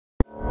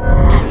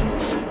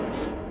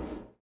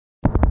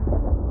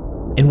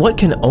In what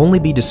can only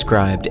be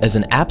described as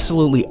an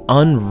absolutely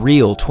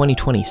unreal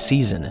 2020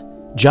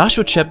 season,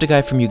 Joshua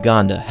Cheptegei from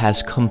Uganda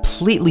has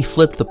completely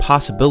flipped the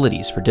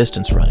possibilities for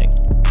distance running.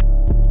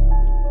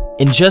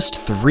 In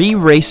just 3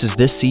 races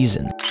this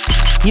season,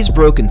 he's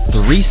broken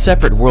 3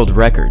 separate world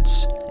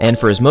records, and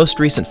for his most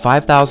recent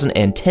 5,000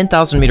 and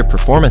 10,000 meter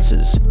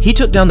performances, he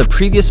took down the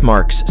previous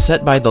marks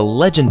set by the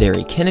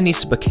legendary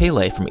Rhonex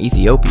Kipruto from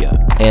Ethiopia.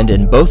 And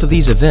in both of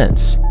these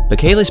events,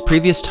 Bekele's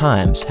previous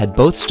times had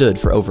both stood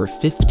for over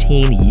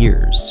 15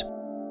 years.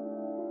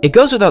 It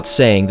goes without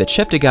saying that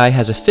Cheptegei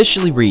has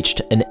officially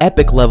reached an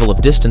epic level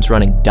of distance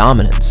running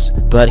dominance,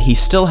 but he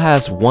still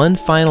has one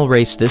final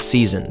race this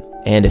season,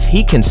 and if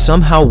he can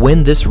somehow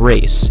win this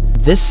race,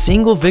 this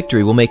single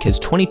victory will make his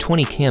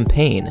 2020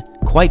 campaign,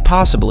 quite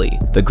possibly,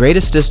 the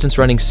greatest distance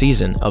running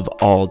season of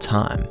all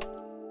time.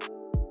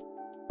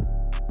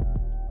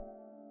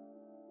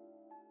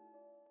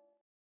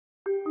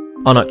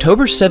 On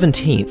October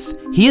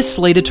 17th, he is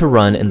slated to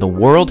run in the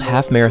World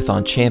Half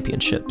Marathon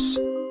Championships.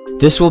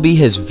 This will be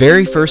his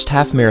very first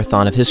half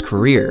marathon of his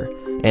career,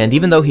 and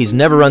even though he's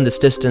never run this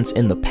distance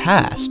in the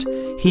past,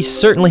 he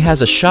certainly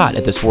has a shot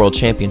at this World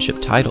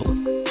Championship title.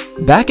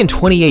 Back in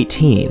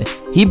 2018,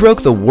 he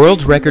broke the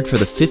world record for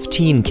the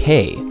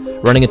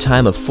 15K, running a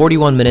time of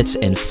 41 minutes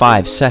and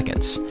 5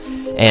 seconds.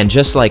 And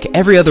just like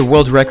every other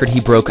world record he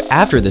broke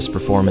after this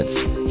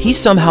performance, he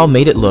somehow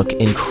made it look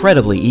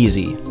incredibly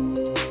easy.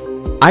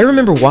 I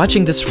remember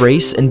watching this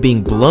race and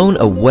being blown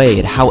away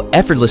at how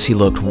effortless he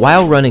looked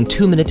while running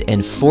 2-minute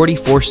and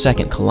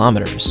 44-second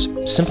kilometers.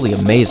 Simply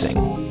amazing.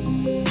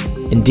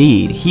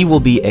 Indeed, he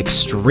will be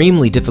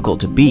extremely difficult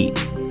to beat.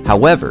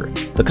 However,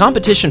 the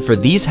competition for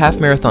these half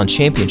marathon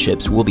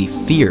championships will be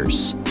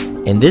fierce,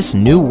 and this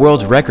new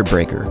world record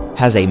breaker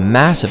has a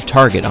massive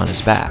target on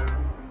his back.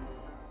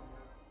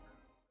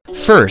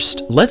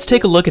 First, let's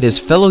take a look at his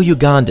fellow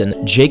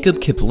Ugandan Jacob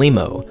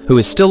Kiplimo, who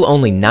is still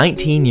only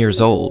 19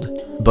 years old.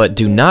 But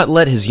do not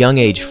let his young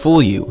age fool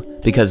you,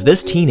 because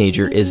this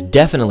teenager is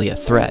definitely a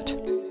threat.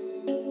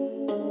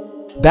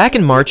 Back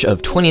in March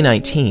of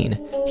 2019,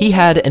 he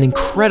had an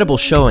incredible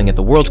showing at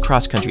the World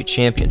Cross Country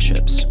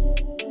Championships.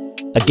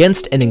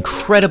 Against an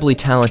incredibly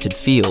talented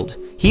field,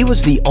 he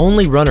was the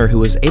only runner who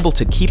was able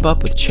to keep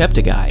up with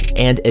Cheptegei,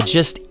 and at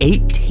just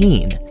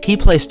 18, he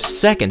placed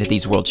second at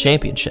these World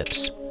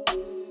Championships.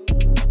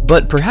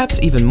 But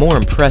perhaps even more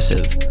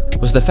impressive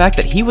was the fact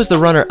that he was the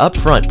runner up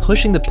front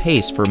pushing the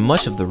pace for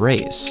much of the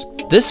race.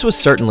 This was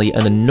certainly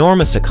an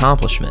enormous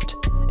accomplishment,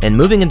 and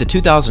moving into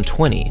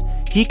 2020,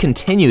 he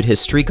continued his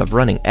streak of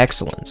running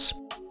excellence.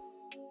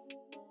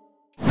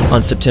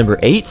 On September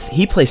 8th,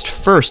 he placed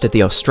first at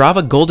the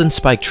Ostrava Golden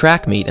Spike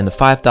track meet in the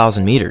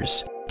 5,000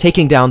 meters,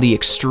 taking down the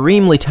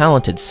extremely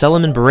talented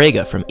Seleman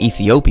Barega from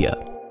Ethiopia.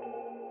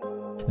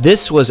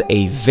 This was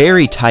a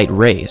very tight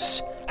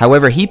race.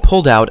 However, he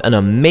pulled out an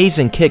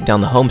amazing kick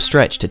down the home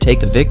stretch to take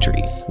the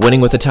victory, winning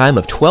with a time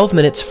of 12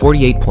 minutes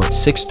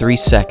 48.63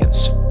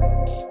 seconds.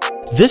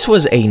 This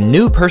was a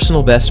new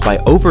personal best by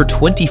over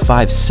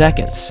 25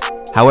 seconds.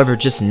 However,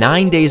 just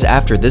 9 days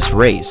after this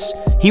race,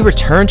 he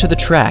returned to the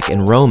track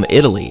in Rome,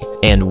 Italy,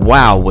 and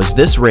wow, was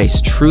this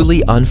race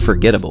truly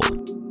unforgettable.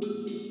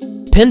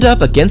 Pinned up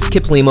against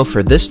Kiplimo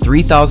for this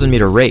 3,000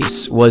 meter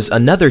race was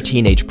another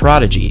teenage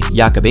prodigy,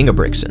 Jakob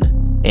Ingebrigtsen.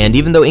 And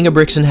even though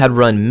Ingebrigtsen had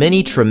run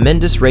many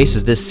tremendous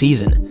races this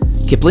season,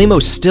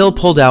 Kiplimo still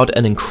pulled out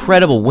an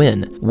incredible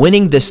win,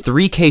 winning this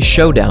 3K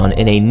showdown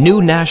in a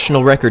new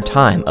national record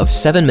time of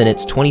 7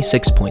 minutes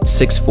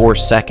 26.64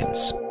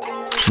 seconds.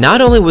 Not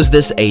only was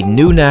this a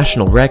new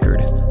national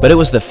record, but it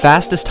was the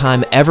fastest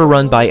time ever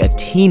run by a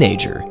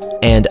teenager,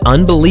 and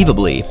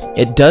unbelievably,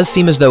 it does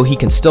seem as though he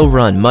can still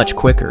run much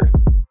quicker.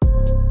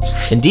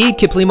 Indeed,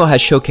 Kiplimo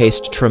has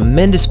showcased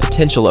tremendous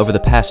potential over the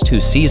past 2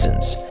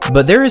 seasons,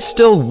 but there is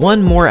still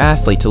one more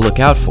athlete to look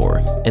out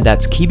for, and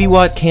that's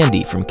Kibiwott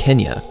Kandi from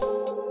Kenya.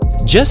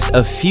 Just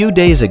a few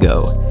days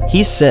ago,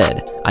 he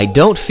said, "I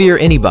don't fear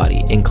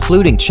anybody,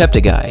 including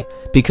Cheptegei,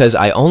 because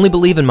I only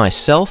believe in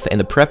myself and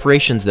the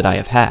preparations that I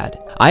have had.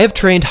 I have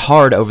trained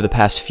hard over the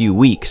past few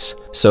weeks,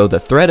 so the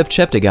threat of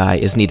Cheptegei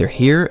is neither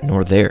here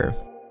nor there."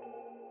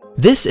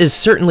 This is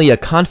certainly a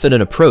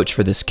confident approach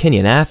for this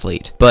Kenyan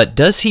athlete, but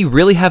does he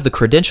really have the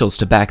credentials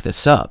to back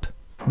this up?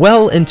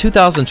 Well, in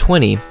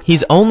 2020,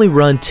 he's only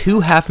run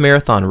 2 half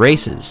marathon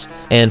races,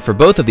 and for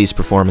both of these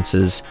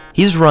performances,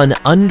 he's run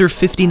under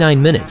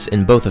 59 minutes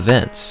in both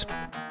events.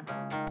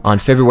 On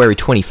February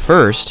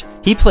 21st,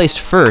 he placed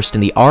first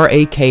in the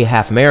RAK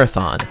half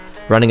marathon,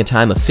 running a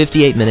time of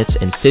 58 minutes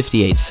and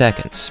 58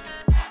 seconds.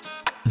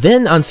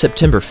 Then on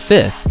September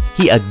 5th,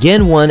 he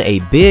again won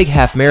a big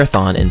half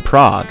marathon in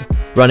Prague,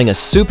 running a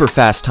super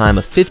fast time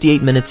of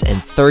 58 minutes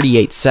and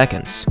 38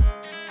 seconds.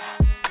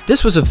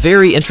 This was a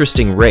very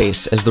interesting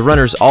race as the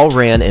runners all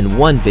ran in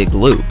one big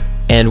loop,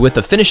 and with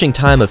a finishing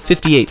time of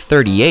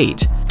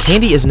 58:38,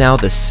 Kandi is now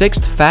the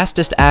 6th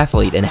fastest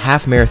athlete in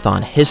half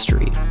marathon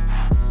history.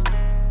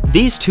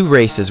 These 2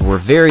 races were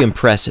very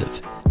impressive.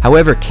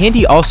 However,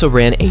 Kandi also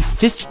ran a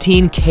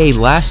 15K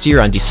last year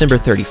on December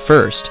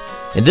 31st,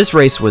 and this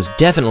race was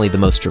definitely the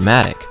most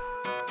dramatic.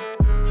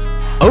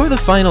 Over the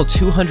final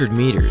 200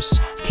 meters,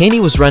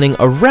 Kane was running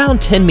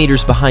around 10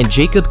 meters behind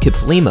Jacob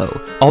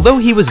Kiplimo. Although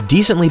he was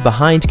decently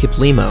behind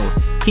Kiplimo,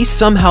 he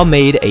somehow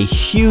made a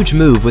huge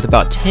move with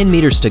about 10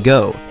 meters to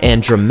go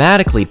and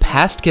dramatically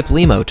passed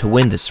Kiplimo to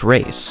win this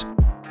race.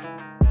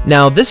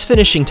 Now, this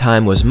finishing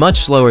time was much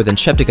slower than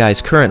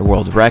Cheptegei's current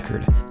world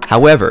record.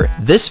 However,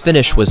 this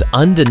finish was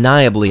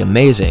undeniably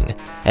amazing,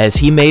 as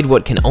he made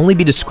what can only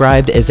be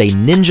described as a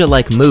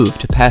ninja-like move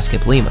to pass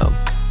Kiplimo.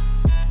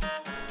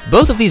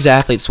 Both of these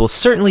athletes will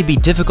certainly be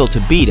difficult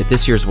to beat at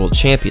this year's World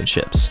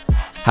Championships.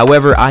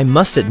 However, I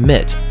must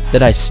admit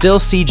that I still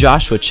see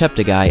Joshua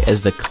Cheptegei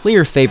as the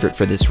clear favorite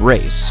for this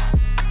race.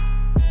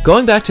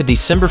 Going back to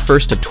December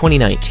 1st of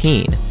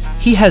 2019,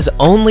 he has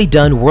only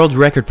done world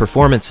record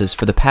performances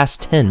for the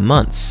past 10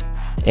 months,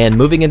 and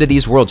moving into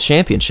these World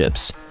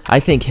Championships, I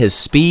think his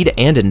speed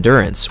and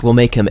endurance will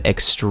make him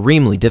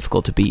extremely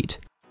difficult to beat.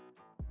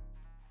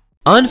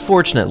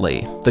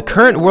 Unfortunately, the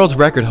current world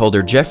record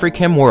holder Geoffrey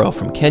Kamworor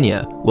from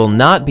Kenya will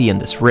not be in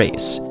this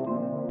race.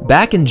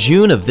 Back in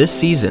June of this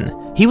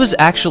season, he was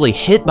actually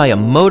hit by a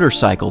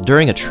motorcycle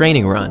during a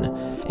training run,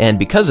 and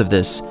because of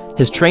this,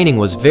 his training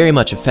was very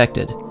much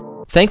affected.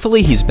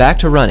 Thankfully, he's back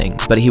to running,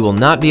 but he will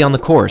not be on the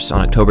course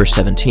on October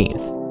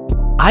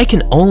 17th. I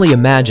can only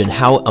imagine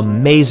how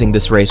amazing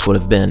this race would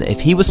have been if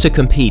he was to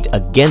compete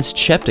against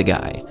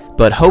Cheptegei,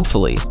 but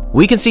hopefully,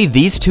 we can see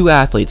these two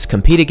athletes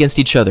compete against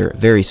each other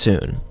very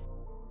soon.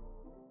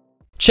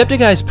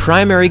 Cheptegei's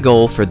primary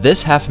goal for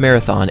this half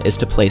marathon is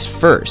to place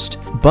first,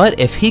 but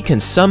if he can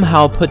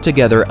somehow put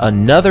together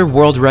another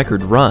world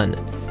record run,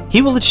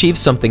 he will achieve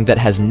something that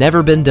has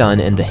never been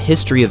done in the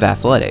history of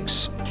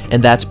athletics,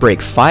 and that's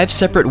break 5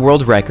 separate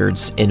world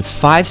records in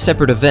 5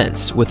 separate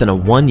events within a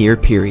 1-year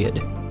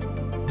period.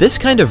 This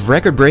kind of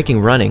record-breaking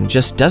running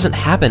just doesn't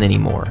happen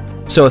anymore,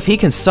 so if he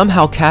can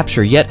somehow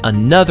capture yet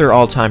another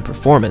all-time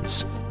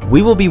performance,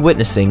 we will be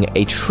witnessing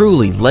a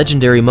truly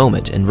legendary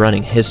moment in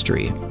running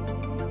history.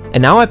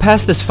 And now I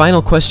pass this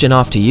final question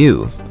off to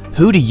you.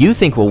 Who do you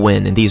think will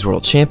win in these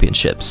World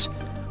Championships?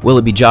 Will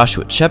it be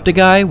Joshua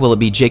Cheptegei, will it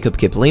be Jacob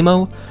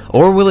Kiplimo,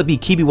 or will it be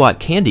Kibiwott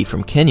Kandi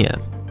from Kenya?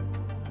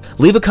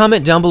 Leave a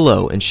comment down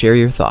below and share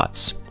your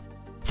thoughts.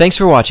 Thanks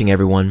for watching,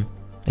 everyone,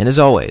 and as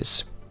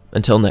always,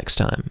 until next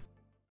time.